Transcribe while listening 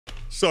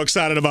So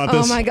excited about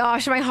this. Oh my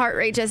gosh, my heart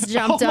rate just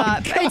jumped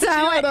up. Gosh,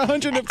 at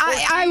 114.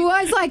 I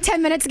was like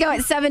 10 minutes ago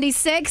at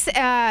 76.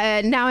 Now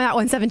I'm at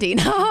 117.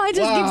 It just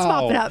keeps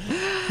popping up.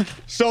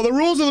 So the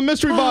rules of the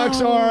mystery box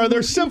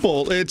they're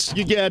simple. It's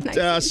you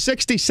get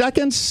 60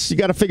 seconds. You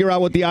got to figure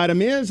out what the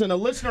item is, and a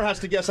listener has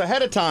to guess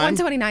ahead of time.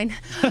 129.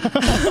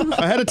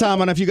 Ahead of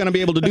time on if you're going to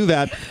be able to do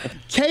that.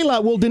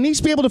 Kayla, will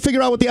Denise be able to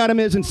figure out what the item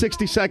is in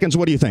 60 seconds?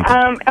 What do you think?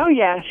 Oh,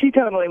 yeah, she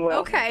totally will.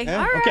 Okay.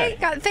 All right. Okay.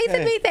 Got faith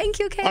in me. Thank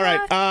you, Kayla. All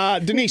right.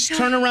 Denise,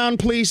 turn around,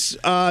 please.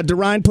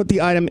 Dorian, put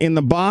the item in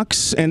the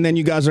box, and then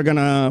you guys are going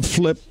to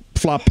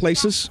flop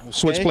places,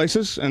 switch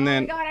places, and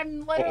then... Oh, my God.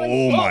 I'm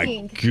literally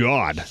my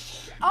God.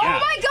 Oh,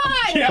 my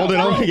God. Yeah. Hold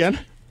it again.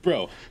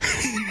 Bro.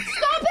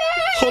 Stop it.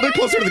 Hold it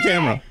closer to the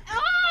camera.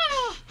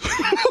 Oh.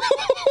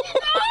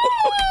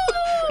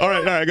 All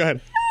right, go ahead.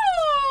 No.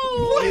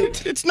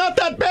 What? It's not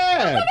that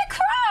bad. I'm going to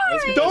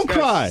cry. Don't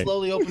cry.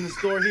 Slowly open this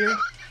door here.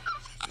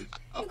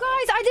 You guys,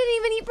 I didn't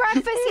even eat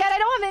breakfast yet. I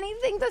don't have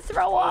anything to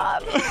throw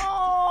up.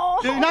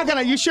 Oh. You're not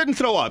gonna. You shouldn't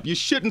throw up. You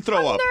shouldn't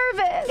throw up. I'm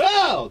nervous.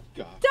 Oh,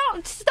 God.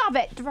 Don't stop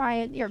it,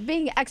 Ryan. You're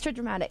being extra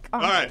dramatic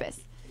on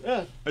purpose.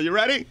 Are you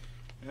ready?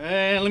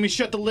 And let me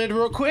shut the lid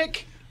real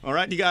quick. All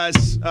right, you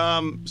guys,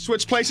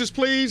 switch places,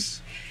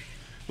 please.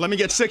 Let me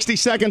get 60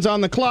 seconds on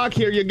the clock.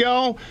 Here you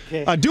go.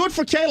 Okay. Do it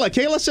for Kayla.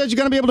 Kayla says you're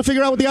going to be able to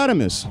figure out what the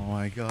item is. Oh,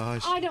 my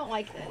gosh. I don't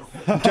like this.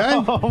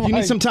 Okay? You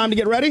need some time to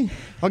get ready?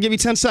 I'll give you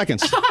 10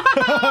 seconds.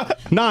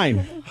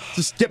 9.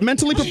 Just get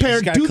mentally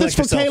prepared. Do this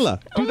for Kayla.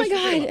 Oh, my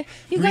God. You guys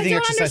Breathing don't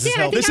exercises understand.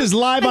 help. This is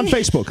live on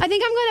Facebook. I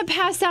think I'm going to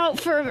pass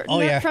out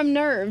from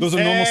nerves. Those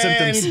are normal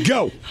symptoms. And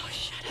go.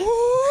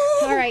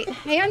 All right.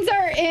 Hands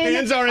are in.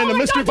 Hands are in the my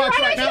mystery God, box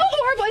Ryan, right I now. feel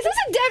horrible. Is this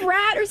a dead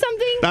rat or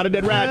something? Not a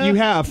dead rat. You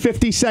have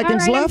 50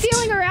 seconds All right, left. I'm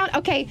feeling around.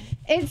 Okay.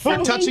 It's You're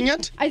something. touching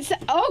it?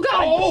 Oh,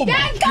 God. Oh, my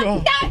Hit the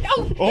God.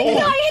 delay.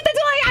 Hit the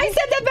delay. I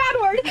said the bad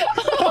word.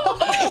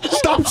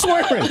 Stop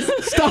swearing.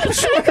 Stop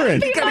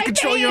swearing. You gotta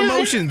control your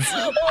emotions.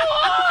 Why?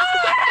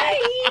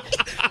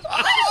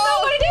 I don't know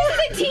what it is. Is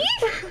it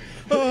teeth?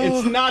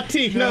 It's not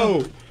teeth, no.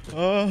 Is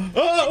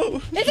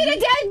it a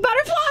dead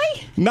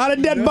butterfly? Not a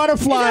dead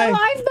butterfly. Is it a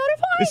live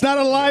butterfly? It's not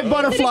a live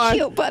butterfly. Is it a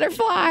cute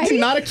butterfly? It's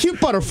not a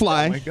cute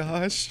butterfly. Oh, my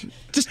gosh.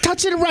 Just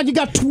touch it around. You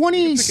got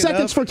 20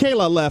 seconds for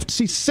Kayla left.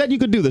 She said you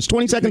could do this.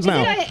 20 seconds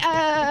now. Is it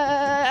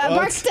a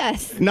bark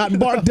dust? Not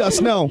bark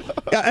dust, no.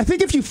 I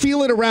think if you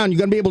feel it around, you're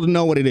going to be able to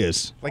know what it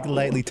is. Like,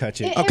 lightly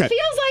touch it. Okay. It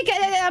feels like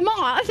a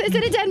moth. Is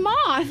it a dead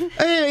moth?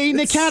 Hey, in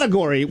the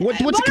category.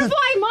 What's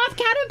Butterfly, moth,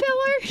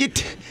 caterpillar?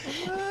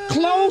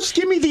 Close.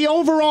 Give me the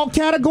overall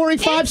category.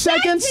 5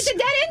 seconds. It's a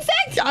dead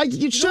insect?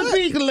 You should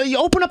be. You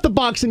open up the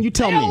box and you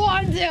tell I don't me.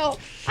 want to.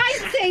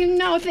 I say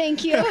no,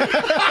 thank you.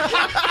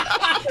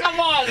 Come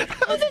on. It's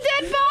a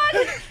dead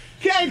bug?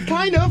 Yeah,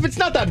 kind of. It's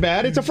not that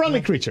bad. It's a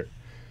friendly creature.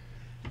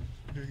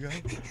 Here you go.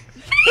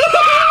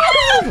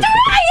 Oh,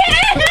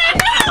 Ryan!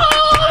 No!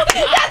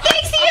 That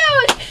thing's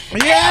huge!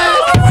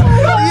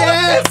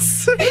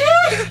 Yes!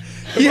 Yes!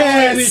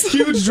 Yes! A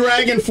huge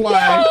dragonfly.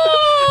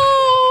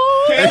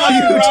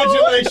 Kayla,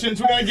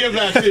 congratulations. We're going to give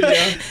that to you.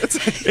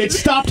 It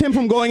stopped him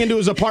from going into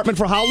his apartment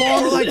for how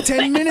long? For like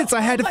 10 minutes. I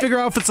had to figure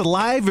out if it's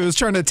alive. It was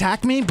trying to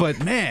attack me, but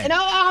man. No,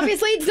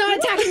 obviously it's not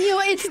attacking you.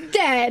 It's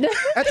dead.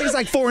 That thing's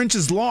like 4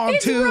 inches long,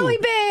 It's too. really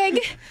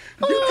big.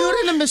 You're good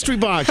in the mystery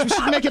box. We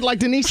should make it like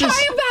Denise's.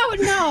 How about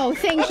no?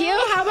 Thank you.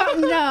 How about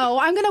no?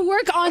 I'm going to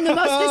work on the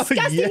most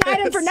disgusting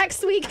item for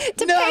next week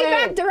to pay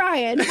back to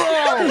Ryan.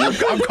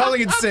 I'm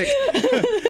calling it sick.